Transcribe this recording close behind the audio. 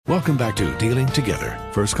Welcome back to Dealing Together.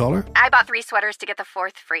 First caller? I bought 3 sweaters to get the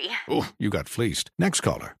 4th free. Oh, you got fleeced. Next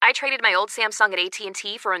caller? I traded my old Samsung at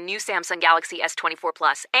AT&T for a new Samsung Galaxy S24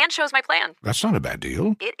 Plus and chose my plan. That's not a bad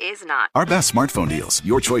deal. It is not. Our best smartphone deals.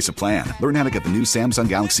 Your choice of plan. Learn how to get the new Samsung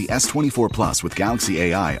Galaxy S24 Plus with Galaxy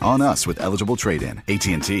AI on us with eligible trade-in.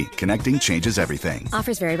 AT&T. Connecting changes everything.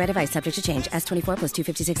 Offers vary by device. Subject to change. S24 plus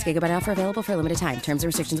 256 gigabyte offer available for a limited time. Terms and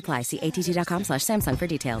restrictions apply. See att.com/Samsung for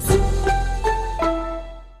details.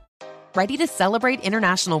 Ready to celebrate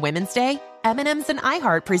International Women's Day? M&M's and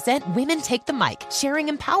iHeart present Women Take the Mic, sharing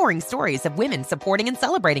empowering stories of women supporting and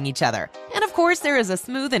celebrating each other. And of course, there is a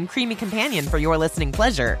smooth and creamy companion for your listening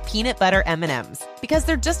pleasure, peanut butter M&M's. Because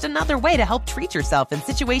they're just another way to help treat yourself in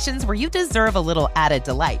situations where you deserve a little added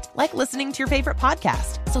delight, like listening to your favorite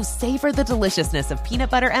podcast. So savor the deliciousness of peanut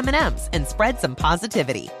butter M&M's and spread some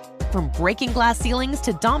positivity. From breaking glass ceilings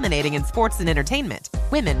to dominating in sports and entertainment,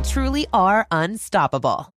 women truly are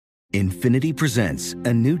unstoppable. Infiniti presents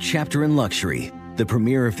a new chapter in luxury, the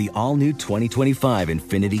premiere of the all-new 2025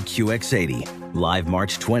 Infiniti QX80, live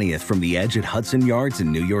March 20th from the Edge at Hudson Yards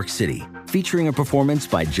in New York City, featuring a performance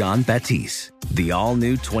by Jon Batiste. The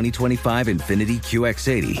all-new 2025 Infiniti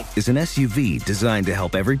QX80 is an SUV designed to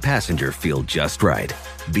help every passenger feel just right.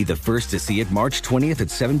 Be the first to see it March 20th at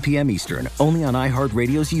 7 p.m. Eastern, only on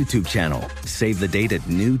iHeartRadio's YouTube channel. Save the date at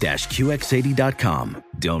new-QX80.com.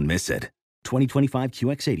 Don't miss it. 2025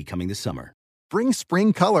 QX80 coming this summer. Bring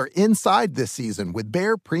spring color inside this season with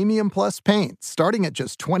Behr Premium Plus paint, starting at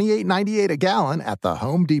just $28.98 a gallon at the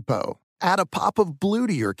Home Depot. Add a pop of blue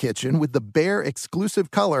to your kitchen with the Behr exclusive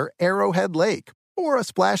color Arrowhead Lake, or a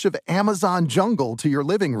splash of Amazon Jungle to your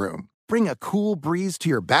living room. Bring a cool breeze to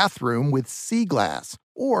your bathroom with Sea Glass,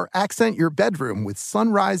 or accent your bedroom with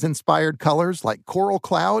sunrise-inspired colors like Coral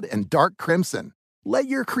Cloud and Dark Crimson. Let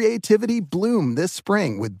your creativity bloom this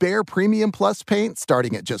spring with Behr Premium Plus paint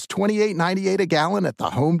starting at just $28.98 a gallon at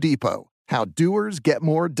the Home Depot. How doers get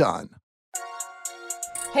more done.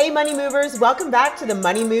 Hey Money Movers, welcome back to the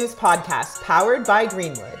Money Moves podcast powered by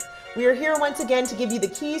Greenwood. We are here once again to give you the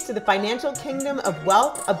keys to the financial kingdom of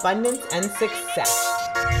wealth, abundance, and success.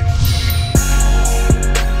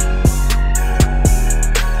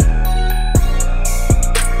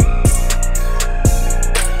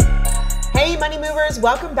 Hey Money Movers,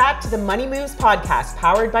 welcome back to the Money Moves podcast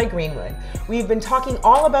powered by Greenwood. We've been talking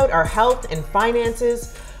all about our health and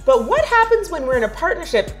finances, but what happens when we're in a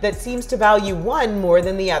partnership that seems to value one more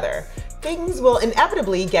than the other? Things will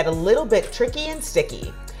inevitably get a little bit tricky and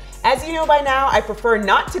sticky. As you know by now, I prefer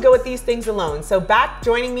not to go at these things alone, so back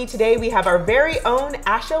joining me today we have our very own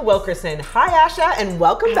Asha Wilkerson. Hi Asha, and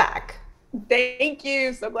welcome back. Thank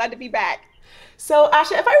you, so glad to be back. So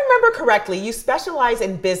Asha, if I remember correctly, you specialize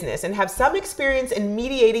in business and have some experience in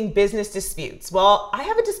mediating business disputes. Well, I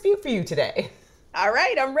have a dispute for you today. All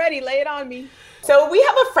right, I'm ready. Lay it on me. So we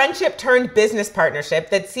have a friendship turned business partnership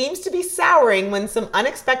that seems to be souring when some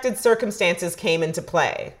unexpected circumstances came into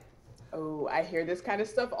play. Oh, I hear this kind of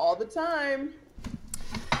stuff all the time.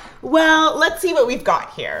 Well, let's see what we've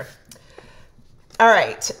got here. All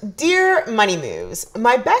right, dear Money Moves,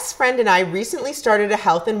 my best friend and I recently started a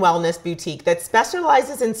health and wellness boutique that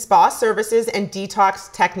specializes in spa services and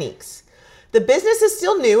detox techniques. The business is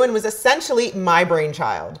still new and was essentially my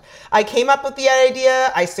brainchild. I came up with the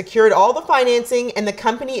idea, I secured all the financing, and the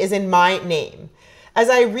company is in my name. As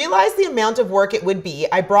I realized the amount of work it would be,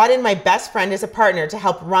 I brought in my best friend as a partner to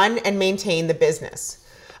help run and maintain the business.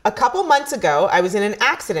 A couple months ago, I was in an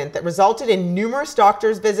accident that resulted in numerous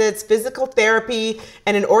doctor's visits, physical therapy,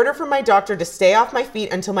 and an order from my doctor to stay off my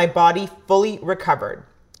feet until my body fully recovered.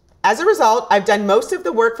 As a result, I've done most of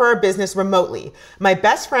the work for our business remotely. My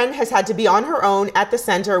best friend has had to be on her own at the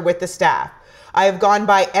center with the staff. I have gone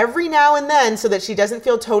by every now and then so that she doesn't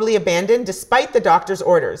feel totally abandoned despite the doctor's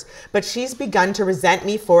orders, but she's begun to resent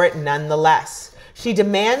me for it nonetheless. She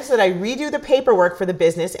demands that I redo the paperwork for the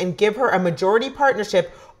business and give her a majority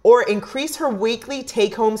partnership or increase her weekly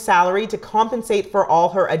take-home salary to compensate for all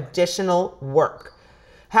her additional work.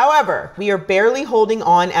 However, we are barely holding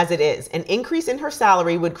on as it is. An increase in her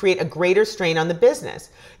salary would create a greater strain on the business.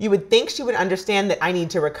 You would think she would understand that I need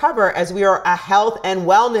to recover as we are a health and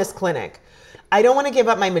wellness clinic. I don't want to give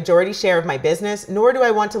up my majority share of my business, nor do I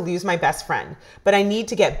want to lose my best friend, but I need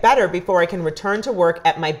to get better before I can return to work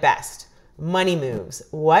at my best. Money Moves.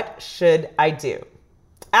 What should I do?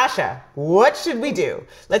 Asha, what should we do?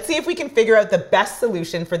 Let's see if we can figure out the best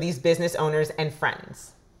solution for these business owners and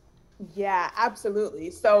friends. Yeah,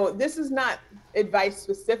 absolutely. So this is not advice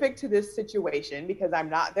specific to this situation because I'm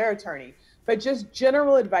not their attorney, but just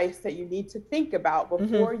general advice that you need to think about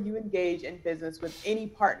before you engage in business with any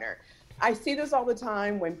partner. I see this all the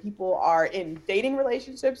time when people are in dating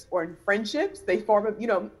relationships or in friendships. They form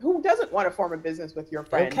who doesn't want to form a business with your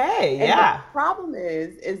friend? Okay, and yeah. The problem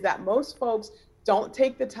is that most folks don't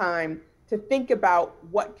take the time to think about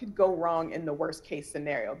what could go wrong in the worst case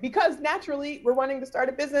scenario. Because naturally, we're wanting to start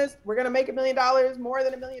a business. We're going to make $1 million, more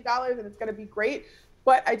than $1 million, and it's going to be great.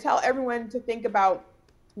 But I tell everyone to think about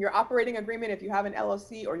your operating agreement if you have an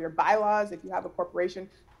LLC, or your bylaws if you have a corporation,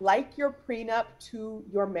 like your prenup to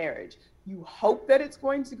your marriage. You hope that it's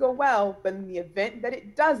going to go well, but in the event that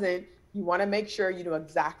it doesn't, you want to make sure you know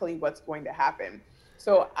exactly what's going to happen.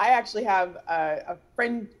 So I actually have a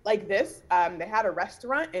friend like this. They had a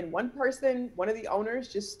restaurant, and one of the owners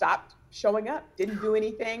just stopped showing up, didn't do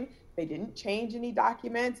anything. They didn't change any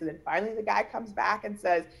documents. And then finally the guy comes back and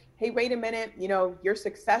says, hey, wait a minute, you're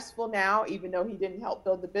successful now, even though he didn't help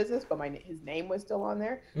build the business, but his name was still on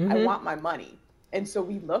there. Mm-hmm. I want my money. And so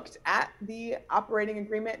we looked at the operating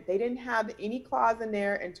agreement. They didn't have any clause in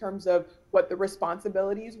there in terms of what the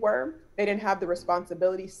responsibilities were. They didn't have the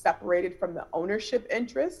responsibilities separated from the ownership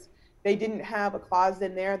interest. They didn't have a clause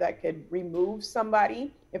in there that could remove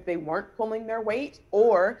somebody if they weren't pulling their weight,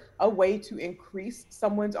 or a way to increase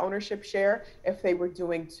someone's ownership share if they were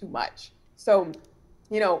doing too much. So,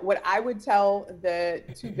 what I would tell the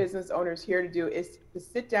two business owners here to do is to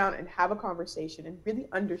sit down and have a conversation and really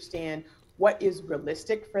understand what is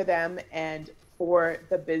realistic for them and for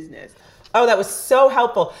the business. Oh, that was so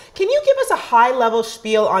helpful. Can you give us a high-level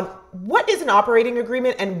spiel on what is an operating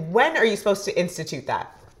agreement and when are you supposed to institute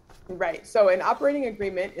that? Right. So an operating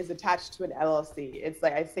agreement is attached to an LLC. It's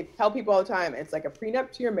like tell people all the time, it's like a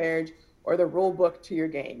prenup to your marriage or the rule book to your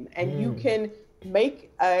game. And you can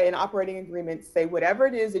make an operating agreement say whatever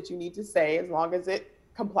it is that you need to say, as long as it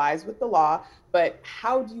complies with the law. But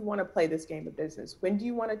how do you want to play this game of business? When do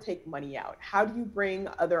you want to take money out? How do you bring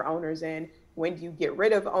other owners in? When do you get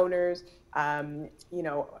rid of owners? How do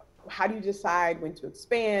you decide when to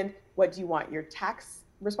expand? What do you want your tax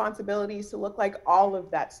responsibilities to look like? All of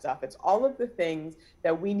that stuff. It's all of the things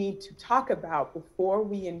that we need to talk about before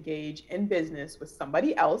we engage in business with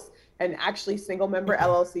somebody else. And actually, single member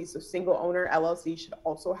LLC, so single owner LLC, should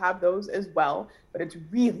also have those as well. But it's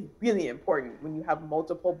really, really important when you have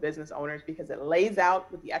multiple business owners, because it lays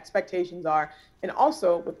out what the expectations are and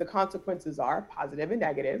also what the consequences are, positive and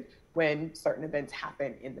negative, when certain events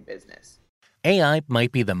happen in the business. AI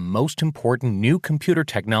might be the most important new computer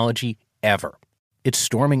technology ever. It's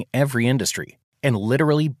storming every industry, and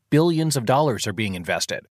literally billions of dollars are being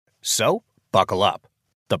invested. So, buckle up.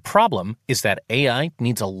 The problem is that AI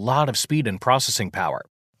needs a lot of speed and processing power.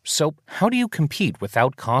 So, how do you compete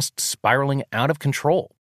without costs spiraling out of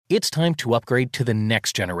control? It's time to upgrade to the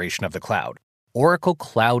next generation of the cloud, Oracle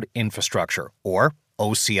Cloud Infrastructure, or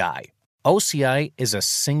OCI. OCI is a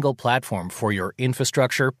single platform for your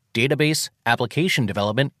infrastructure, database, application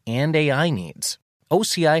development, and AI needs.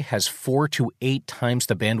 OCI has 4 to 8 times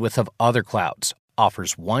the bandwidth of other clouds,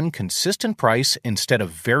 offers one consistent price instead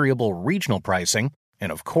of variable regional pricing, and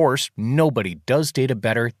of course, nobody does data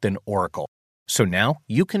better than Oracle. So now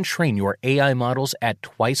you can train your AI models at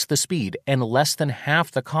twice the speed and less than half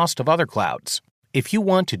the cost of other clouds. If you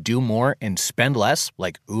want to do more and spend less,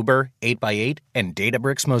 like Uber, 8x8, and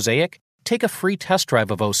Databricks Mosaic, take a free test drive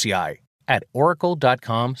of OCI at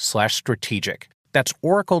oracle.com/strategic. That's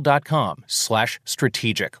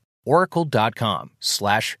oracle.com/strategic.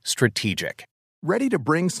 oracle.com/strategic. Ready to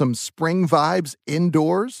bring some spring vibes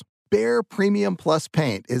indoors? Behr Premium Plus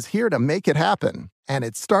paint is here to make it happen. And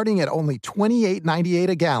it's starting at only $28.98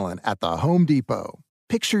 a gallon at the Home Depot.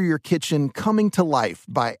 Picture your kitchen coming to life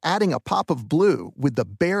by adding a pop of blue with the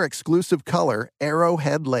Behr exclusive color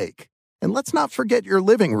Arrowhead Lake. And let's not forget your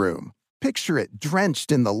living room. Picture it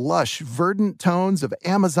drenched in the lush, verdant tones of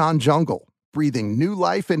Amazon jungle, breathing new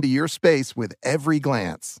life into your space with every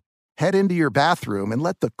glance. Head into your bathroom and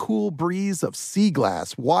let the cool breeze of sea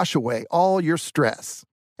glass wash away all your stress.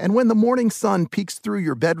 And when the morning sun peeks through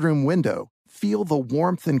your bedroom window, feel the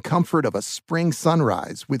warmth and comfort of a spring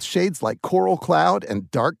sunrise with shades like coral cloud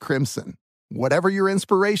and dark crimson. Whatever your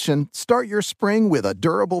inspiration, start your spring with a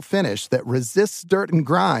durable finish that resists dirt and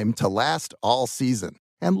grime to last all season.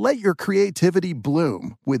 And let your creativity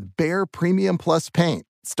bloom with Behr Premium Plus paint,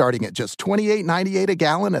 starting at just $28.98 a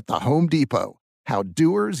gallon at the Home Depot. How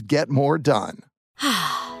doers get more done.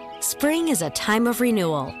 Spring is a time of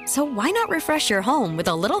renewal, so why not refresh your home with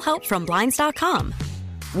a little help from Blinds.com?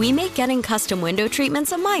 We make getting custom window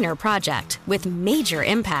treatments a minor project with major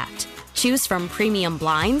impact. Choose from premium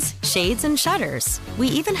blinds, shades, and shutters. We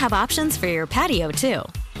even have options for your patio, too.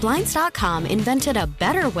 Blinds.com invented a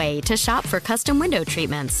better way to shop for custom window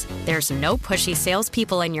treatments. There's no pushy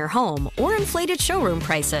salespeople in your home or inflated showroom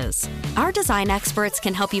prices. Our design experts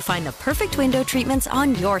can help you find the perfect window treatments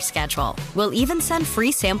on your schedule. We'll even send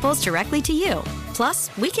free samples directly to you.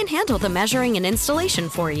 Plus, we can handle the measuring and installation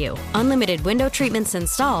for you. Unlimited window treatments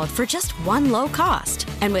installed for just one low cost.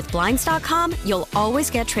 And with Blinds.com, you'll always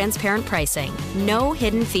get transparent pricing. No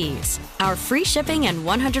hidden fees. Our free shipping and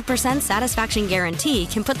 100% satisfaction guarantee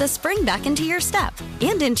can put the spring back into your step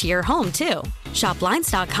and into your home, too. Shop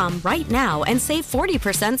Blinds.com right now and save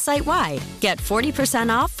 40% site-wide. Get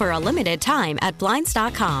 40% off for a limited time at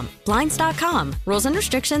Blinds.com. Blinds.com. Rules and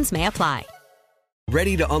restrictions may apply.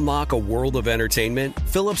 Ready to unlock a world of entertainment?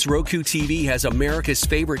 Philips Roku TV has America's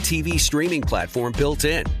favorite TV streaming platform built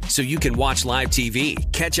in, so you can watch live TV,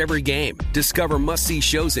 catch every game, discover must-see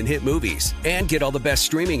shows and hit movies, and get all the best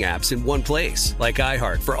streaming apps in one place, like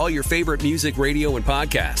iHeart for all your favorite music, radio, and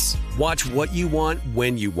podcasts. Watch what you want,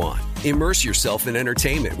 when you want. Immerse yourself in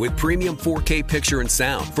entertainment with premium 4K picture and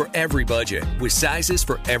sound for every budget, with sizes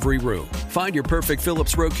for every room. Find your perfect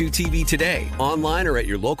Philips Roku TV today, online or at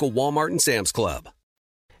your local Walmart and Sam's Club.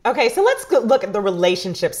 Okay, so let's look at the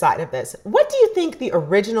relationship side of this. What do you think the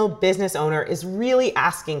original business owner is really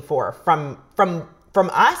asking for from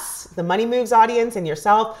us, the Money Moves audience, and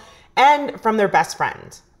yourself, and from their best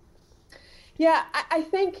friend? Yeah, I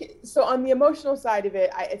think so. On the emotional side of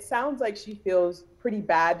it, it sounds like she feels pretty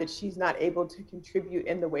bad that she's not able to contribute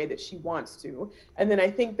in the way that she wants to. And then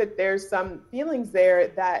I think that there's some feelings there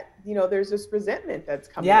that, there's this resentment that's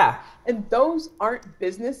coming up. And those aren't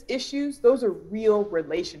business issues. Those are real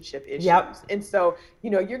relationship issues. Yep. And so,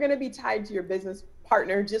 you're going to be tied to your business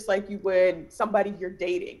partner just like you would somebody you're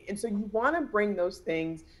dating. And so you want to bring those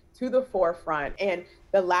things to the forefront, and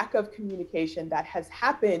the lack of communication that has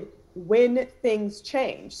happened when things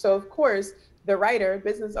change. So of course, the writer,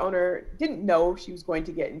 business owner, didn't know she was going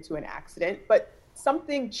to get into an accident, but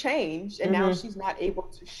something changed, and now she's not able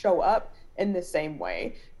to show up in the same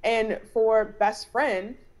way. And for best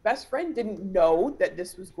friend didn't know that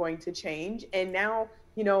this was going to change, and now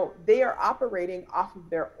they are operating off of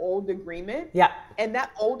their old agreement. Yeah. And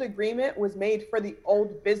that old agreement was made for the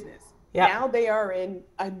old business. Yeah. Now they are in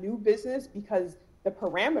a new business because the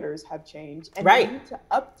parameters have changed, and they need to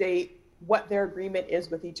update what their agreement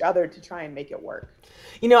is with each other to try and make it work.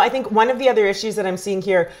 I think one of the other issues that I'm seeing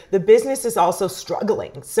here, the business is also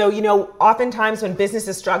struggling. So, oftentimes when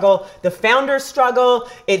businesses struggle, the founders struggle.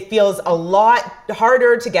 It feels a lot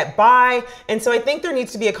harder to get by. And so I think there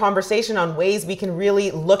needs to be a conversation on ways we can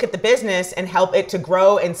really look at the business and help it to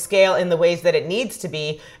grow and scale in the ways that it needs to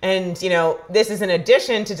be. And, this is in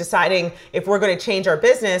addition to deciding if we're going to change our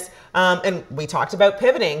business. And we talked about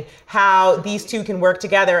pivoting, how these two can work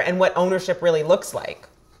together and what ownership really looks like.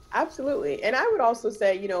 Absolutely. And I would also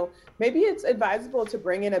say, maybe it's advisable to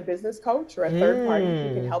bring in a business coach or a third party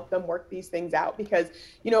who can help them work these things out. Because,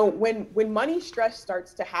 when money stress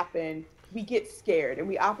starts to happen, we get scared and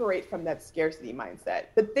we operate from that scarcity mindset.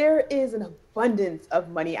 But there is an abundance of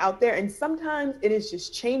money out there. And sometimes it is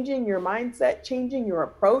just changing your mindset, changing your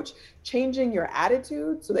approach, changing your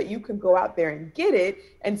attitude so that you can go out there and get it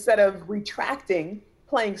instead of retracting,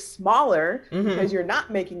 playing smaller because you're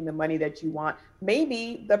not making the money that you want.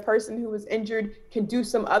 Maybe the person who was injured can do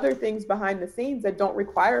some other things behind the scenes that don't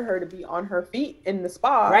require her to be on her feet in the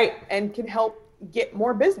spa, and can help get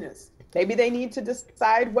more business. Maybe they need to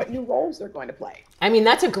decide what new roles they're going to play. I mean,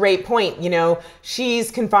 that's a great point.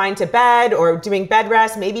 She's confined to bed or doing bed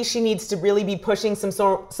rest. Maybe she needs to really be pushing some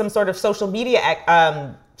sort of social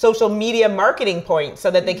media marketing point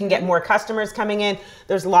so that they can get more customers coming in.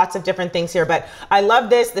 There's lots of different things here, but I love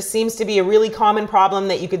this. This seems to be a really common problem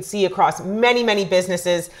that you could see across many, many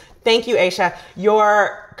businesses. Thank you, Aisha.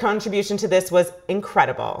 Your contribution to this was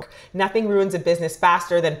incredible. Nothing ruins a business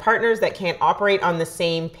faster than partners that can't operate on the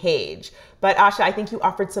same page. But Asha, I think you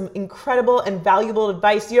offered some incredible and valuable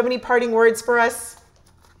advice. Do you have any parting words for us?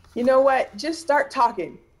 You know what? Just start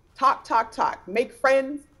talking. Talk. Make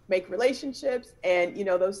friends. Make relationships, and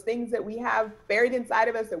those things that we have buried inside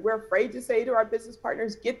of us that we're afraid to say to our business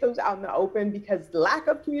partners, get those out in the open, because lack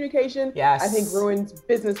of communication, I think, ruins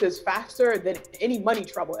businesses faster than any money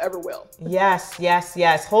trouble ever will. Yes.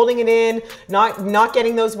 Holding it in, not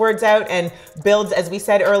getting those words out, and builds, as we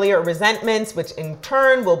said earlier, resentments, which in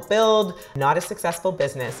turn will build not a successful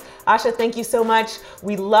business. Asha, thank you so much.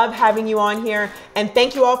 We love having you on here, and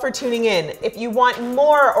thank you all for tuning in. If you want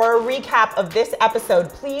more or a recap of this episode,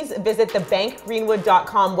 please visit the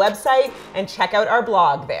bankgreenwood.com website and check out our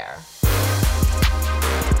blog there.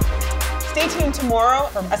 Stay tuned tomorrow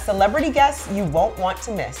for a celebrity guest you won't want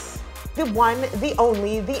to miss. the one, the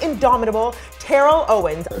only, the indomitable Terrell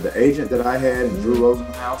Owens. The agent that I had, Drew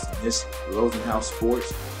Rosenhaus, and his Rosenhaus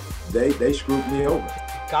Sports, they screwed me over.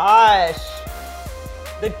 Gosh,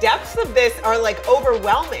 the depths of this are like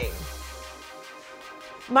overwhelming.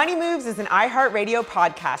 Money Moves is an iHeartRadio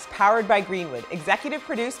podcast powered by Greenwood, executive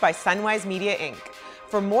produced by Sunwise Media, Inc.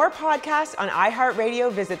 For more podcasts on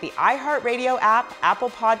iHeartRadio, visit the iHeartRadio app, Apple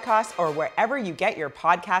Podcasts, or wherever you get your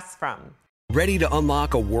podcasts from. Ready to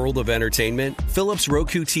unlock a world of entertainment? Philips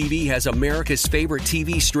Roku TV has America's favorite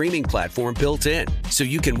TV streaming platform built in. So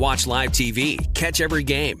you can watch live TV, catch every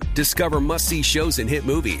game, discover must-see shows and hit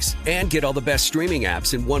movies, and get all the best streaming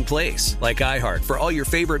apps in one place, like iHeart for all your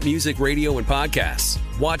favorite music, radio, and podcasts.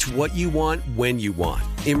 Watch what you want, when you want.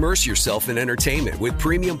 Immerse yourself in entertainment with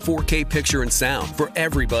premium 4K picture and sound for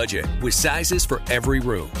every budget, with sizes for every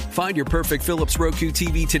room. Find your perfect Philips Roku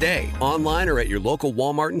TV today, online or at your local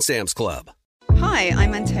Walmart and Sam's Club. Hi,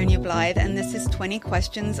 I'm Antonia Blythe, and this is 20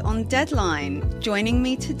 Questions on Deadline. Joining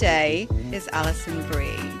me today is Alison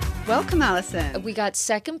Brie. Welcome, Alison. We got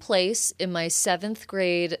second place in my 7th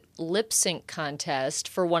grade lip sync contest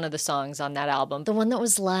for one of the songs on that album. The one that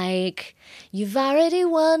was like, "You've already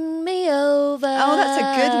won me over." Oh, that's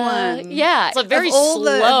a good one. Yeah. It's like very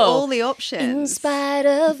slow. Of all the options. In spite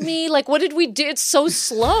of me. Like, what did we do? It's so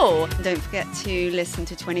slow. Don't forget to listen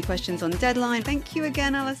to 20 Questions on Deadline. Thank you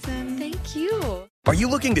again, Alison. Thank you. Are you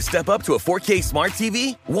looking to step up to a 4K smart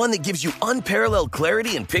TV? One that gives you unparalleled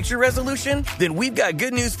clarity and picture resolution? Then we've got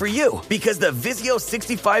good news for you, because the Vizio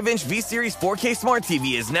 65-inch V-Series 4K smart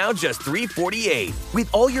TV is now just $348. With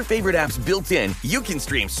all your favorite apps built in, you can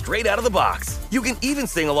stream straight out of the box. You can even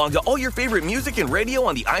sing along to all your favorite music and radio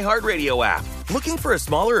on the iHeartRadio app. Looking for a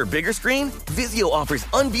smaller or bigger screen? Vizio offers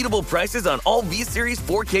unbeatable prices on all V-Series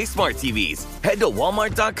 4K smart TVs. Head to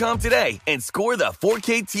Walmart.com today and score the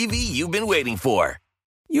 4K TV you've been waiting for.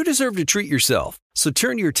 You deserve to treat yourself, so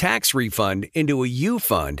turn your tax refund into a U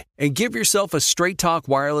fund and give yourself a Straight Talk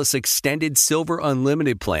Wireless Extended Silver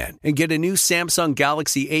Unlimited plan and get a new Samsung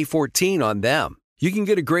Galaxy A14 on them. You can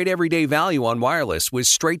get a great everyday value on wireless with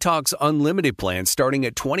Straight Talk's Unlimited plan starting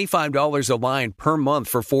at $25 a line per month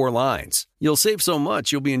for 4 lines. You'll save so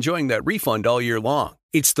much you'll be enjoying that refund all year long.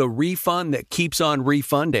 It's the refund that keeps on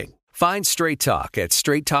refunding. Find Straight Talk at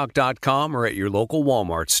straighttalk.com or at your local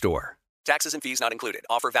Walmart store. Taxes and fees not included.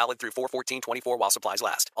 Offer valid through 4/14/24 while supplies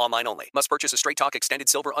last. Online only. Must purchase a Straight Talk Extended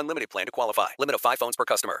Silver Unlimited plan to qualify. Limit of 5 phones per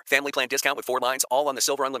customer. Family plan discount with 4 lines, all on the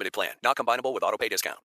Silver Unlimited plan. Not combinable with auto pay discount.